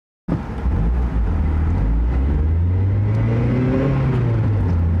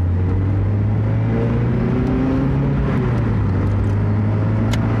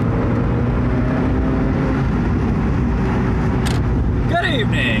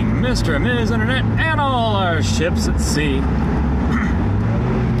evening, Mr. and Ms. Internet, and all our ships at sea.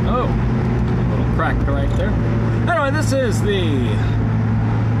 Oh, a little cracked right there. Anyway, this is the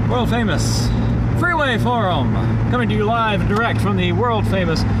world-famous Freeway Forum, coming to you live and direct from the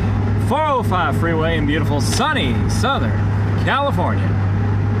world-famous 405 freeway in beautiful, sunny, Southern California.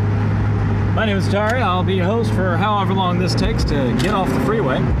 My name is Tari. I'll be your host for however long this takes to get off the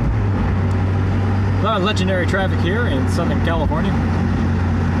freeway. A lot of legendary traffic here in Southern California.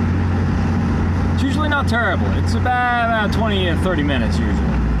 It's usually not terrible. It's about 20 to 30 minutes usually.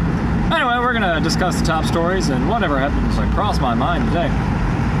 Anyway, we're going to discuss the top stories and whatever happens across my mind today.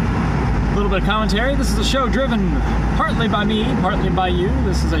 A little bit of commentary. This is a show driven partly by me, partly by you.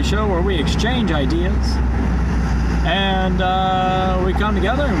 This is a show where we exchange ideas. And we come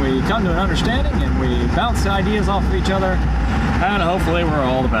together and we come to an understanding and we bounce the ideas off of each other. And hopefully we're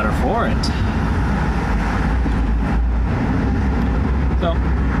all the better for it. So,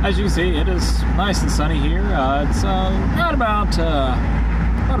 as you see, it is nice and sunny here. It's right about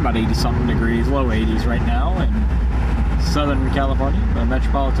 80-something degrees, low 80s right now in Southern California, the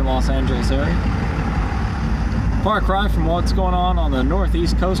metropolitan Los Angeles area. Far cry from what's going on the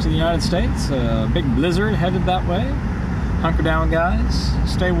northeast coast of the United States. A big blizzard headed that way. Hunker down, guys.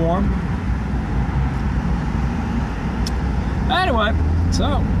 Stay warm. Anyway,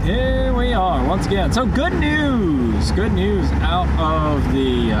 so here we are once again. So good news out of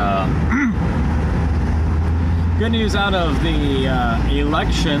the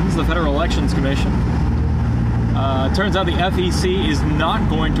elections, the Federal Elections Commission. It turns out the FEC is not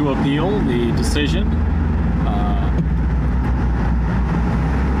going to appeal the decision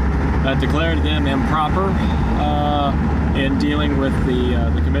that declared them improper in dealing with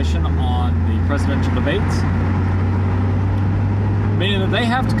the commission on the presidential debates. Meaning that they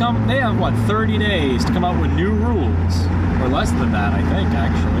have 30 days to come up with new rules, or less than that, I think,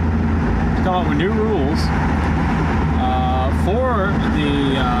 actually, to come up with new rules for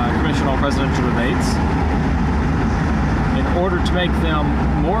the Commission on Presidential Debates in order to make them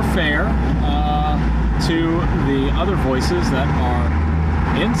more fair to the other voices that are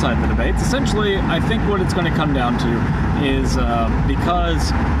inside the debates. Essentially, I think what it's going to come down to is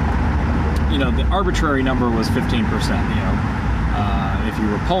because, the arbitrary number was 15%, if you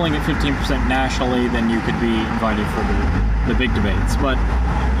were polling at 15% nationally, then you could be invited for the big debates. But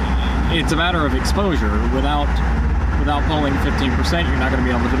it's a matter of exposure. Without polling 15%, you're not going to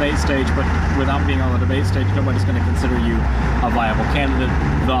be on the debate stage. But without being on the debate stage, nobody's going to consider you a viable candidate.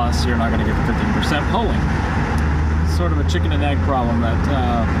 Thus, you're not going to get the 15% polling. It's sort of a chicken and egg problem that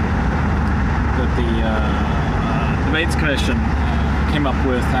the Debates Commission came up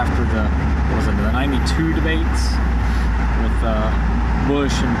with after the 92 debates with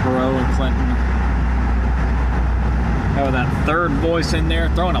Bush and Perot and Clinton. Have that third voice in there,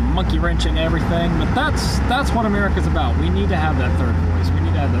 throwing a monkey wrench in everything. But that's what America's about. We need to have that third voice. We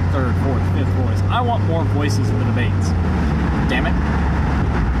need to have that third, fourth, fifth voice. I want more voices in the debates. Damn it.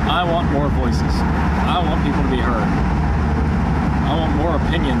 I want more voices. I want people to be heard. I want more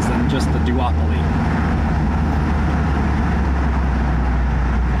opinions than just the duopoly.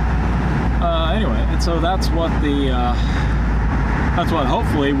 Anyway, and so that's what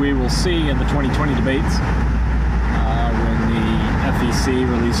hopefully we will see in the 2020 debates when the FEC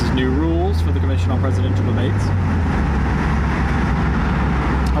releases new rules for the Commission on Presidential Debates.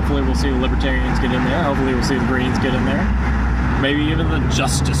 Hopefully we'll see the Libertarians get in there. Hopefully we'll see the Greens get in there. Maybe even the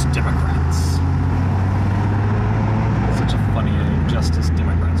Justice Democrats. Such a funny name, Justice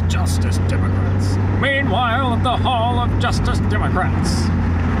Democrats. Justice Democrats. Meanwhile, at the Hall of Justice Democrats.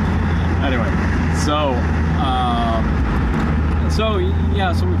 Anyway, so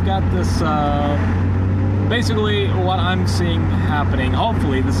we've got this, basically what I'm seeing happening,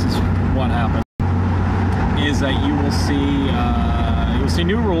 hopefully this is what happened, is that you will see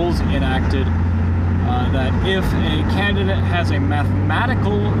new rules enacted that if a candidate has a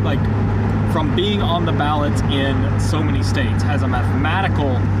mathematical, from being on the ballots in so many states, has a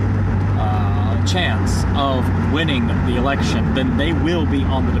mathematical chance of winning the election, then they will be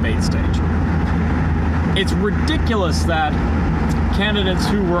on the debate stage. It's ridiculous that candidates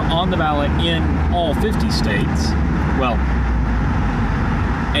who were on the ballot in all 50 states, well,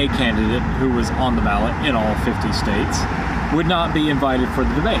 a candidate who was on the ballot in all 50 states would not be invited for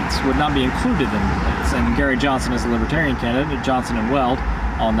the debates, would not be included in the debates. And Gary Johnson is a Libertarian candidate, Johnson and Weld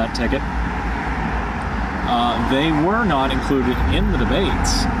on that ticket. They were not included in the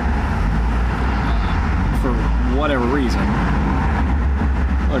debates for whatever reason.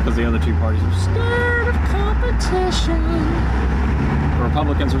 Because the other two parties are scared of competition. The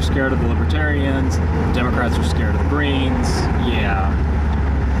Republicans are scared of the Libertarians. The Democrats are scared of the Greens. Yeah.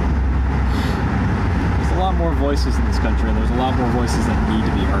 lot more voices in this country, and there's a lot more voices that need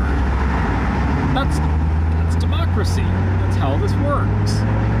to be heard. That's democracy. That's how this works.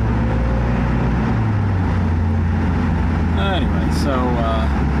 Anyway, so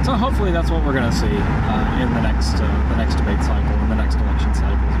hopefully that's what we're going to see in the next debate cycle, in the next election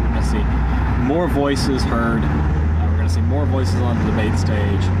cycle. We're going to see more voices heard. We're going to see more voices on the debate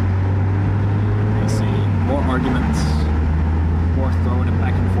stage. We're going to see more arguments, more throwing it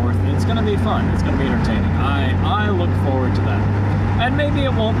back and forth. It's going to be fun. It's going to be entertaining. I look forward to that. And maybe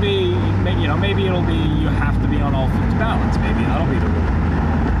it won't be, maybe it'll be you have to be on all 50 ballots. Maybe that'll be the rule.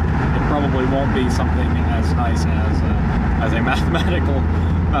 It probably won't be something as nice as a mathematical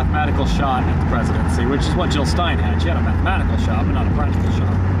shot at the presidency, which is what Jill Stein had. She had a mathematical shot, but not a practical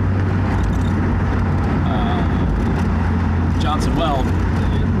shot. Johnson Weld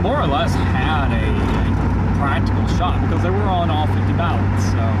more or less had a practical shot because they were on all 50 ballots.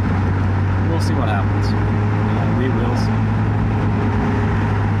 So we'll see what happens. We will see.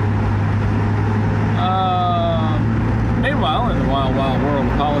 Meanwhile, in the wild, wild world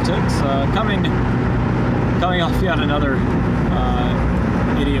of politics, coming off yet another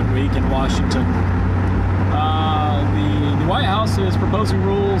idiot week in Washington, the White House is proposing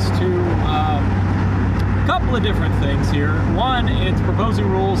rules to a couple of different things here. One, it's proposing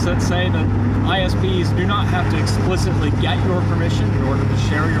rules that say that ISPs do not have to explicitly get your permission in order to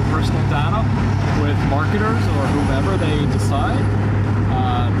share your personal data with marketers or whomever they decide.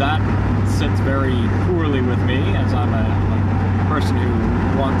 That sits very poorly with me, as I'm a person who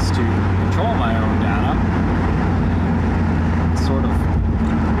wants to control my own data. It's sort of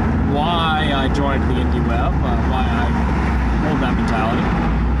why I joined the indie web, why I hold that mentality.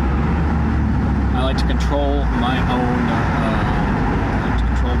 I like to control my own, I like to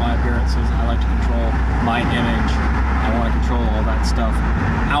control my appearances, I like to control my image. I want to control all that stuff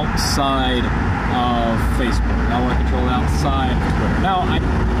outside of Facebook. I want to control it outside of Twitter. Now,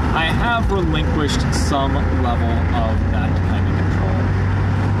 I have relinquished some level of that kind of control.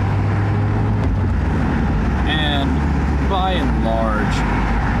 And by and large,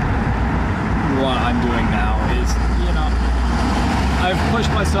 what I'm doing now is, I've pushed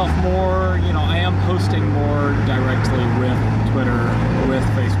myself more, I am posting more directly with Twitter, with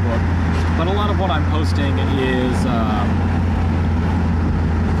Facebook, but a lot of what I'm posting is,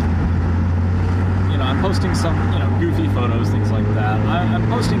 I'm posting some, goofy photos, things like that. I'm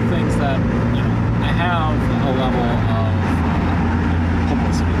posting things that, I have a level of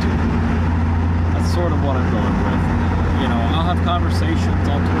publicity to. That's sort of what I'm going with. I'll have conversations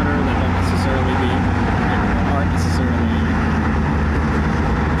on Twitter that don't necessarily aren't necessarily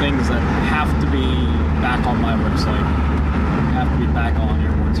things that have to be back on my website, have to be back on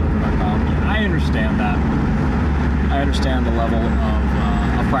airbornesurfer.com. I understand that. I understand the level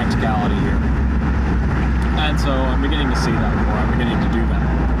of practicality here. And so I'm beginning to see that more. I'm beginning to do that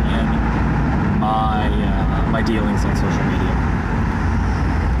in my dealings on social media.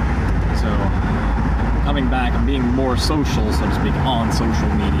 So coming back and being more social, so to speak, on social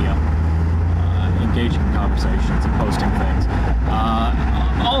media, engaging in conversations and posting things.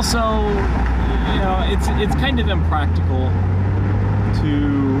 Also, it's kind of impractical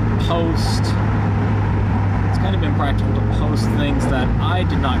to post. It's kind of impractical to post things that I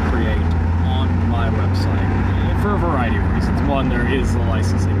did not create on my website for a variety of reasons. One, there is the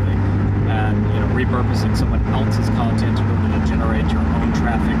licensing thing, and repurposing someone else's content in order to generate your own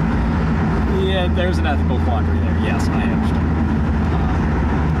traffic. Yeah, there's an ethical quandary there. Yes, I understand.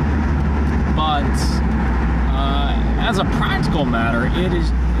 But as a practical matter,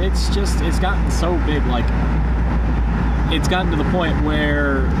 it's gotten so big. Like, it's gotten to the point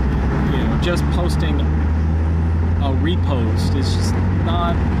where just posting a repost is just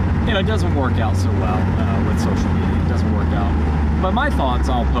not. It doesn't work out so well with social media. It doesn't work out. But my thoughts,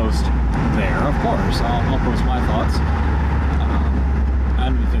 I'll post there, of course. I'll post my thoughts.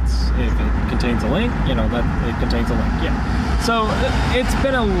 And if it contains a link, that it contains a link. Yeah. So it's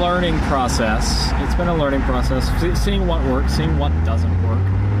been a learning process. It's been a learning process, seeing what works, seeing what doesn't work.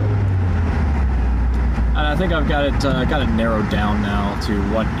 And I think I've got it narrowed down now to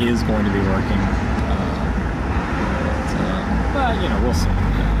what is going to be working. But we'll see.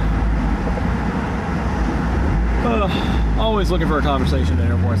 Always looking for a conversation at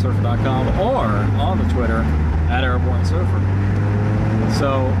airbornesurfer.com or on the Twitter at airbornesurfer.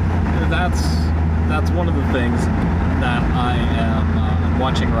 So that's one of the things that I am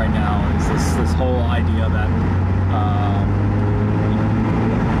watching right now is this whole idea that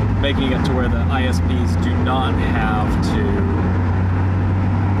making it to where the ISPs do not have to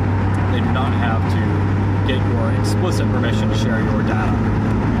get your explicit permission to share your data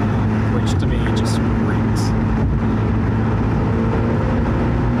which to me just reeks.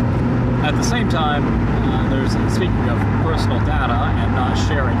 At the same time, speaking of personal data and not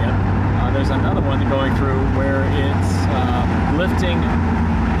sharing it, there's another one going through where it's lifting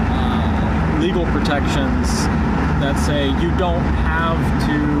legal protections that say you don't have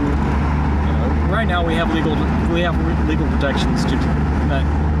to. Right now we have legal protections that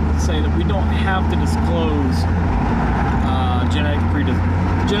say that we don't have to disclose genetic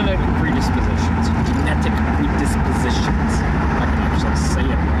predispositions. I can actually say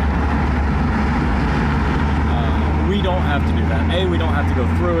it right. We don't have to do that. A, we don't have to go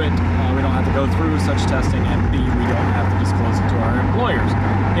through it. We don't have to go through such testing. And B, we don't have to disclose it to our employers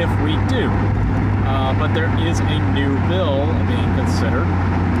if we do. But there is a new bill being considered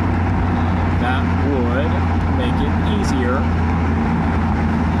that would make it easier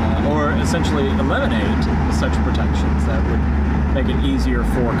or essentially eliminate such protections that would make it easier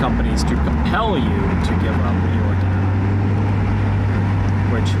for companies to compel you to give up your data,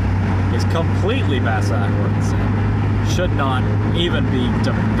 which is completely backwards and should not even be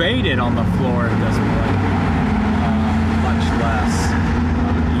debated on the floor at this point, much less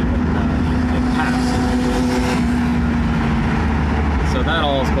even passed. So that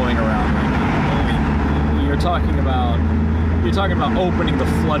all is going around right now. You're talking about opening the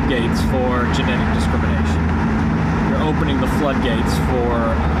floodgates for genetic discrimination. You're opening the floodgates for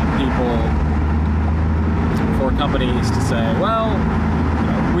companies to say, well,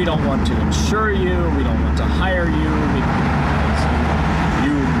 we don't want to insure you, we don't want to hire you because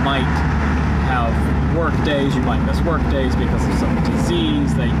you might have work days, you might miss work days because of some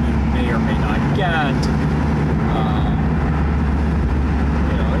disease that you may or may not get.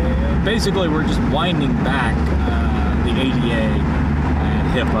 Basically, we're just winding back the ADA and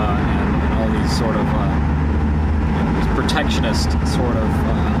HIPAA and all these sort of these protectionist sort of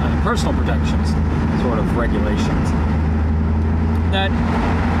personal protectionist sort of regulations. That,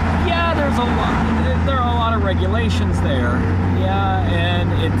 yeah, there are a lot of regulations there, yeah,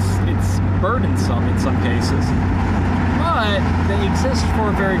 and it's burdensome in some cases, but they exist for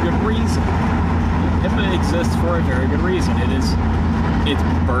a very good reason. HIPAA exists for a very good reason. It's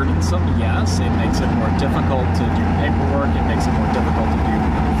burdensome, yes. It makes it more difficult to do paperwork. It makes it more difficult to do.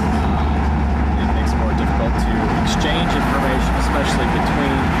 It makes it more difficult to exchange information, especially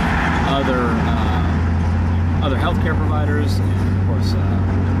between other healthcare providers.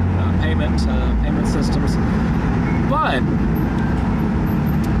 Payment systems, but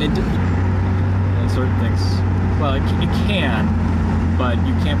certain things. Well, it can, but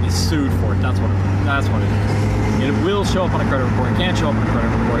you can't be sued for it. That's what it is. It will show up on a credit report. It can show up on a credit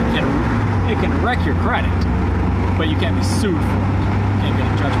report. It can wreck your credit, but you can't be sued for it. You can't get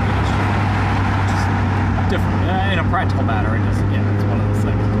a judgment against you. It's different. In a practical matter, it's one of those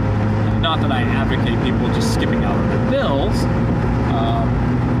things. Not that I advocate people just skipping out on their bills.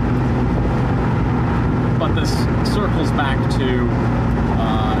 But this circles back to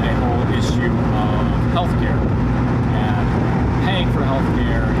a whole issue of healthcare and paying for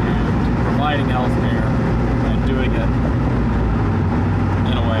healthcare and providing healthcare and doing it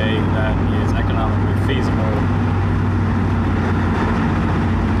in a way that is economically feasible.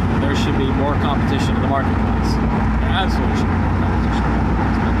 There should be more competition in the marketplace. There absolutely should be more competition in the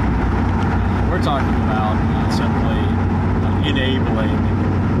marketplace. We're talking about simply enabling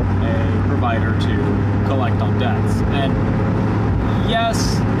a provider to collect on debts. And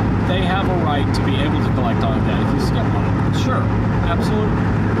yes, they have a right to be able to collect on a debt if you skip on it. Sure, absolutely.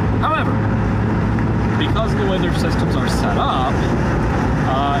 However, because of the way their systems are set up,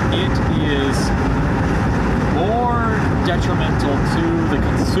 it is more detrimental to the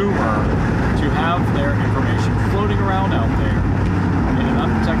consumer to have their information floating around out there in an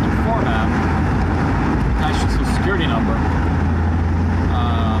unprotected format, attached to a Social Security number,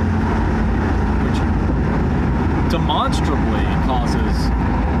 demonstrably causes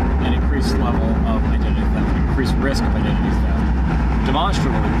an increased level of identity theft, an increased risk of identity theft.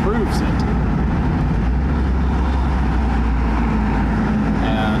 Demonstrably proves it.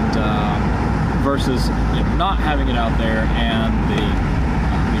 And versus not having it out there, and the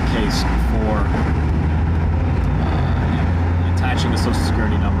case for attaching a Social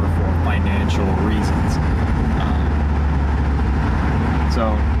Security number for financial reasons.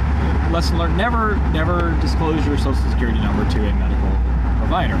 So. Lesson learned, never disclose your Social Security number to a medical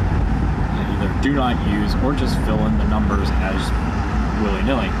provider. Either do not use or just fill in the numbers as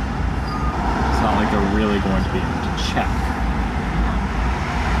willy-nilly. It's not like they're really going to be able to check.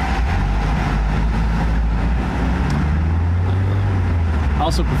 I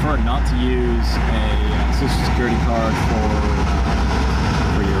also prefer not to use a Social Security card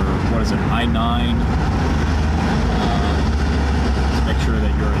for your, is it, I-9. Just make sure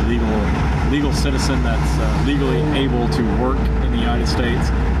that you're a legal citizen that's legally able to work in the United States.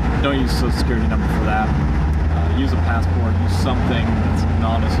 Don't use a Social Security number for that. Use a passport. Use something that's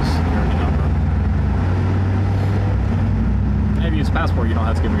not a Social Security number. And if you use a passport, you don't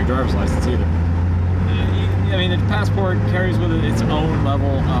have to give them your driver's license either. I mean, the passport carries with it its own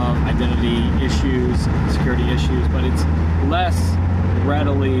level of identity issues, security issues, but it's less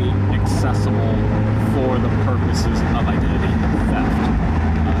readily accessible for the purposes of identity theft.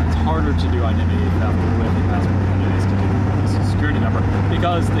 It's harder to do identity theft with a passport than it is to do with a Social Security number,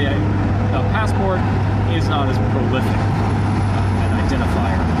 because the passport is not as prolific an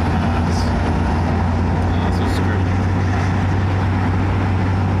identifier as Social Security number.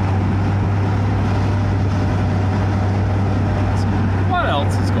 What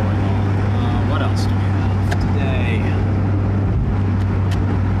else is going on? What else do we have today?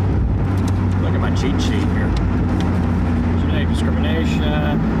 Look at my cheat sheet here. Genetic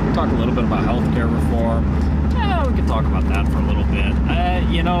discrimination. Talk a little bit about healthcare reform. Yeah, we can talk about that for a little bit.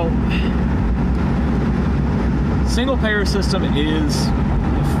 You know, single-payer system is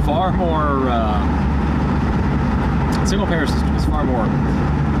far more. Single-payer system is far more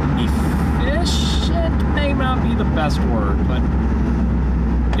efficient. May not be the best word, but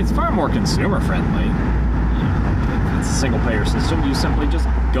it's far more consumer-friendly. If it's a single-payer system, you simply just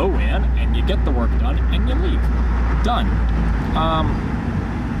go in and you get the work done and you leave. Done.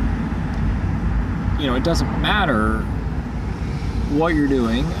 You know, it doesn't matter what you're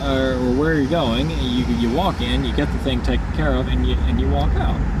doing or where you're going. You walk in, you get the thing taken care of, and you walk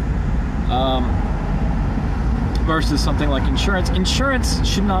out. Versus something like insurance. Insurance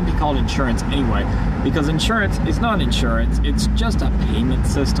should not be called insurance anyway, because insurance is not insurance. It's just a payment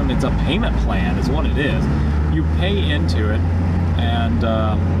system. It's a payment plan is what it is. You pay into it, and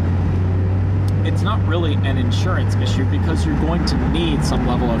it's not really an insurance issue because you're going to need some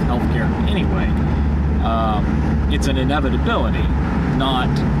level of health care anyway. It's an inevitability, not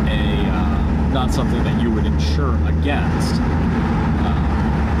something that you would insure against.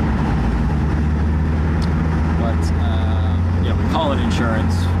 You know, we call it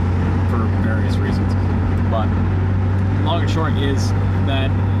insurance for various reasons, but long and short is that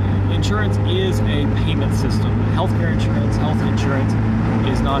insurance is a payment system. Healthcare insurance, health insurance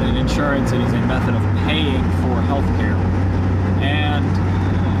is not an insurance. It is a method of paying for healthcare. And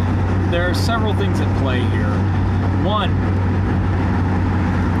there are several things at play here. One,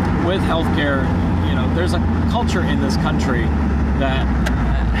 with healthcare, you know, there's a culture in this country that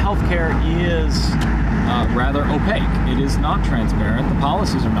healthcare is rather opaque. It is not transparent. The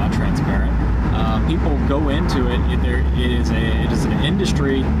policies are not transparent. People go into it. It is an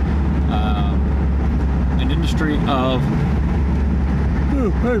industry of.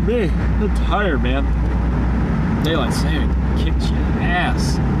 Oh, pardon me. I'm tired, man. Daylight saving kicks your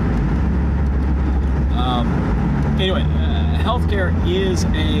ass. Anyway, healthcare is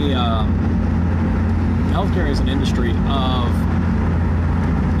an industry of.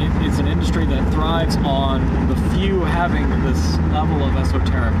 It's an industry that thrives on the few having this level of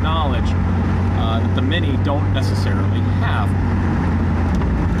esoteric knowledge that the many don't necessarily have.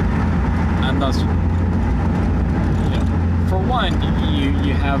 And thus, you know, for one,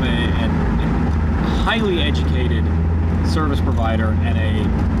 you have a highly educated service provider and a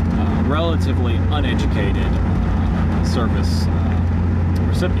relatively uneducated service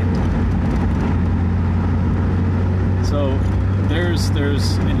recipient. So there's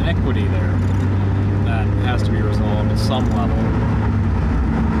an equity there that has to be resolved at some level,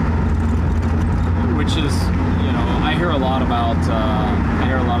 which is, you know, I hear a lot about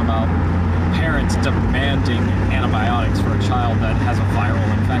parents demanding antibiotics for a child that has a viral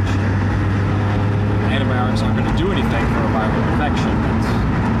infection. Antibiotics aren't going to do anything for a viral infection.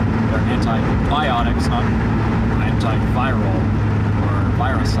 They're antibiotics, not antiviral or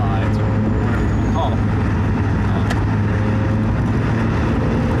viricides or whatever you want to call them.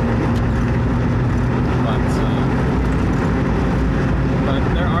 But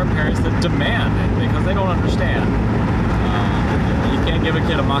there are parents that demand it because they don't understand. You can't give a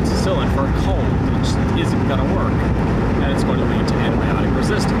kid amoxicillin for a cold. It just isn't going to work, and it's going to lead to antibiotic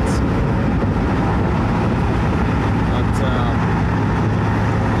resistance. But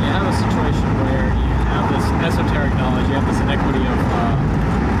you have a situation where you have this esoteric knowledge, you have this inequity of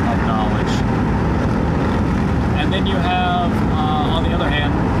knowledge, and then you have, on the other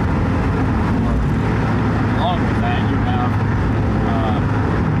hand, along with that, you have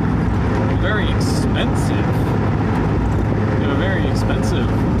very expensive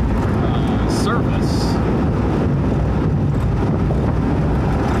service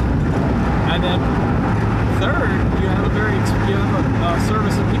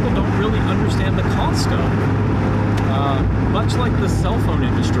cost of. Much like the cell phone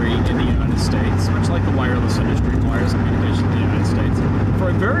industry in the United States, much like the wireless industry, wireless communication in the United States, for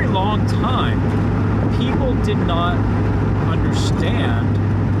a very long time, people did not understand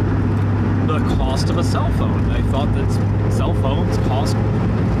the cost of a cell phone. They thought that cell phones cost,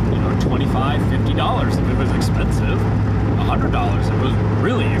 $25, $50 if it was expensive, $100 if it was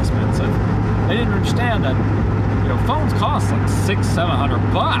really expensive. They didn't understand that, phones cost like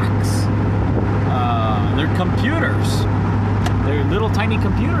 $600-700. They're computers. They're little tiny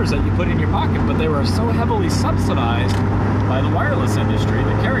computers that you put in your pocket, but they were so heavily subsidized by the wireless industry,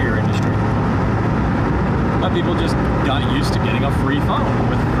 the carrier industry, that people just got used to getting a free phone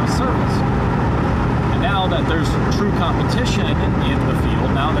with no service. And now that there's true competition in the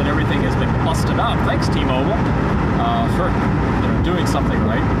field, now that everything has been busted up, thanks T-Mobile for doing something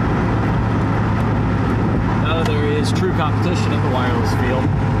right. Now that there is true competition in the wireless field,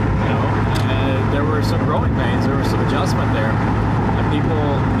 there were some growing pains, there was some adjustment there, and people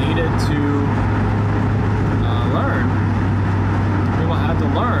needed to learn. People had to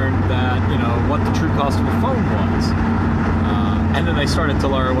learn that, what the true cost of a phone was. And then they started to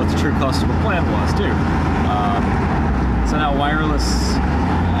learn what the true cost of a plan was, too. So now wireless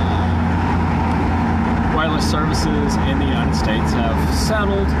services in the United States have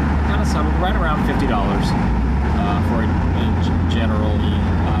settled right around $50 for a general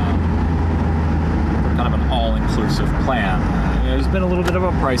kind of an all-inclusive plan. There's been a little bit of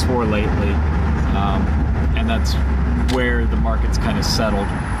a price war lately, and that's where the market's kind of settled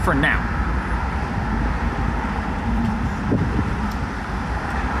for now.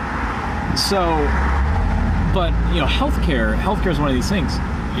 So, but healthcare is one of these things.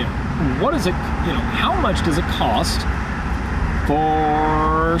 What is it? How much does it cost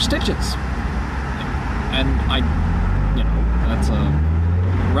for stitches? And that's a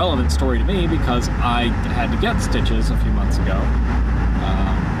relevant story to me because I had to get stitches a few months ago.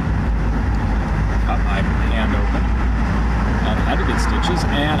 Cut my hand open and I had to get stitches,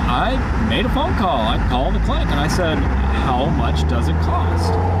 and I made a phone call. I called the clinic and I said, how much does it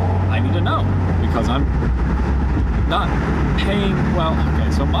cost? I need to know, because I'm not paying. Well,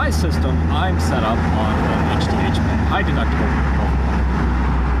 okay, so my system, I'm set up on an HDHP, high deductible health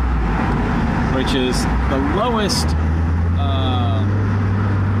plan, which is the lowest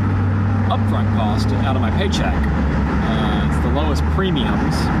upfront cost out of my paycheck. It's the lowest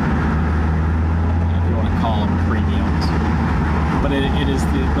premiums, if you want to call them premiums, but it is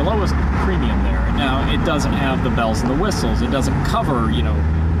the lowest premium there. Now, it doesn't have the bells and the whistles. It doesn't cover,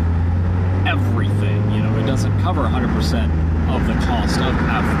 everything. It doesn't cover 100% of the cost of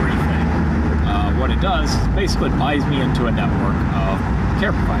everything. What it does is basically buys me into a network of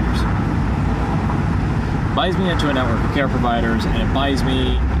care providers. Buys me into a network of care providers, and it buys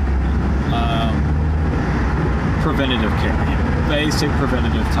me preventative care, basic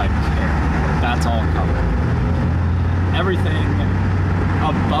preventative type care. That's all covered. Everything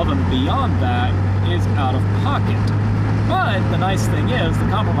above and beyond that is out of pocket. But the nice thing is, the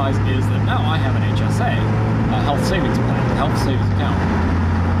compromise is that now I have an HSA, a health savings plan, a health savings account,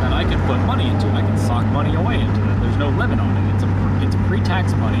 that I can put money into. I can sock money away into it. There's no limit on it. It's a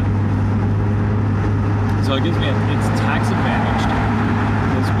pre-tax money. So it gives me it's tax advantaged.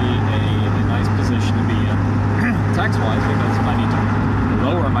 It gives me a nice position to be in, tax-wise, because if I need to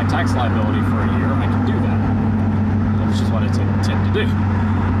lower my tax liability for a year, I can do that. That's just what I tend to do.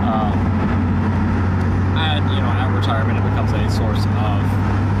 And, at retirement, it becomes a source of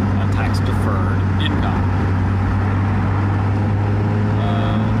tax-deferred income.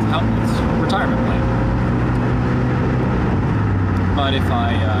 It's a retirement plan. But if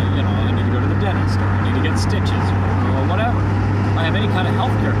I need to go to the dentist, or I need to get stitches, or whatever, if I have any kind of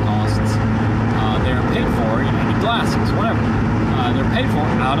healthcare costs, they're paid for, I need glasses, whatever. They're paid for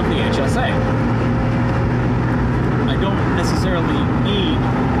out of the HSA. I don't necessarily need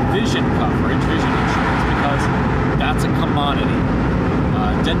vision coverage, vision insurance, because that's a commodity.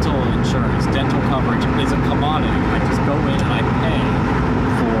 Dental insurance, dental coverage is a commodity. I just go in and I pay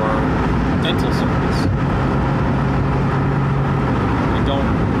for dental service. I don't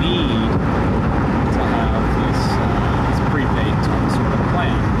need to have this prepaid sort of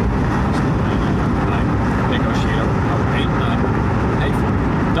plan. I negotiate a rate and I pay for it.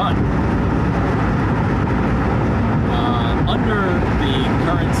 Done. Under the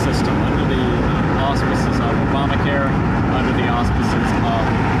current system, under the auspices of Obamacare, under the auspices of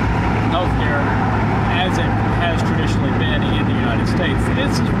healthcare, as it has traditionally been in the United States,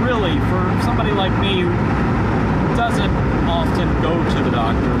 this is really for somebody like me who doesn't often go to the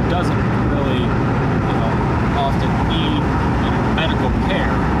doctor, doesn't really often need medical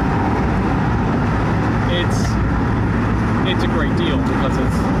care.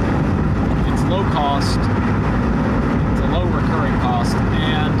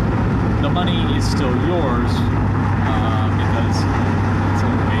 money is still yours because it's a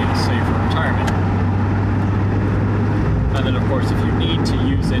safer retirement. And then, of course, if you need to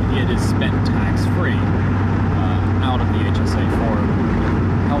use it, it is spent tax-free out of the HSA for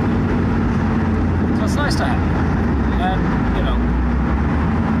health. So it's nice to have. And, you know,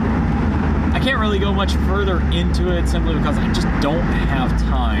 I can't really go much further into it simply because I just don't have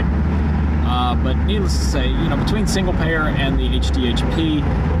time. But needless to say, you know, between single payer and the HDHP,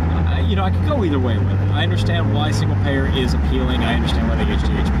 you know, I could go either way with it. I understand why single payer is appealing. I understand why the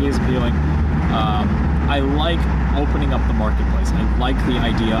HDHP is appealing. I like opening up the marketplace. I like the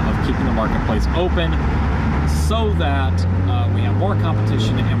idea of keeping the marketplace open so that we have more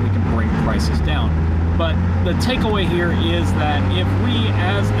competition and we can bring prices down. But the takeaway here is that if we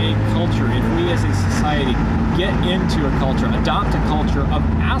as a culture, if we as a society get into a culture, adopt a culture of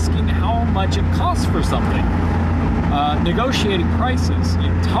asking how much it costs for something, negotiating prices, you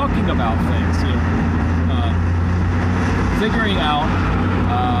know, talking about things, you know, figuring out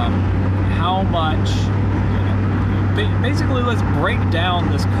how much, you know, basically let's break down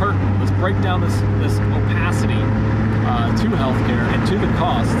this curtain, let's break down this opacity to healthcare and to the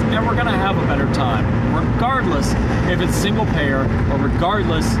costs, and we're going to have a better time, regardless if it's single payer or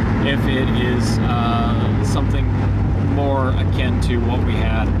regardless if it is something more akin to what we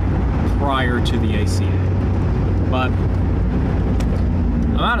had prior to the ACA. But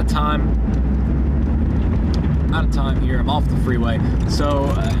I'm out of time. Here. I'm off the freeway.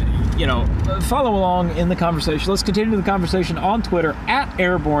 So, you know, follow along in the conversation. Let's continue the conversation on Twitter at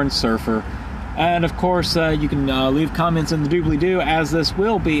Airborne Surfer. And of course, you can leave comments in the doobly-doo, as this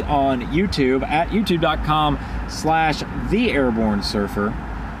will be on YouTube at youtube.com/theairbornesurfer.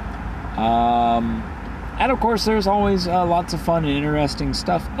 And of course, there's always lots of fun and interesting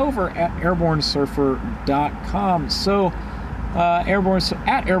stuff over at airbornesurfer.com. So, at Airborne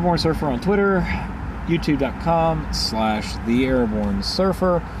Surfer on Twitter,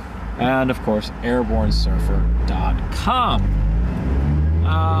 youtube.com/theairbornesurfer, and of course, airbornesurfer.com.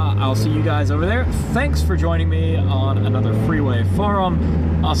 I'll see you guys over there. Thanks for joining me on another Freeway Forum.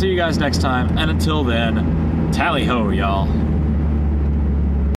 I'll see you guys next time, and until then, tally ho, y'all.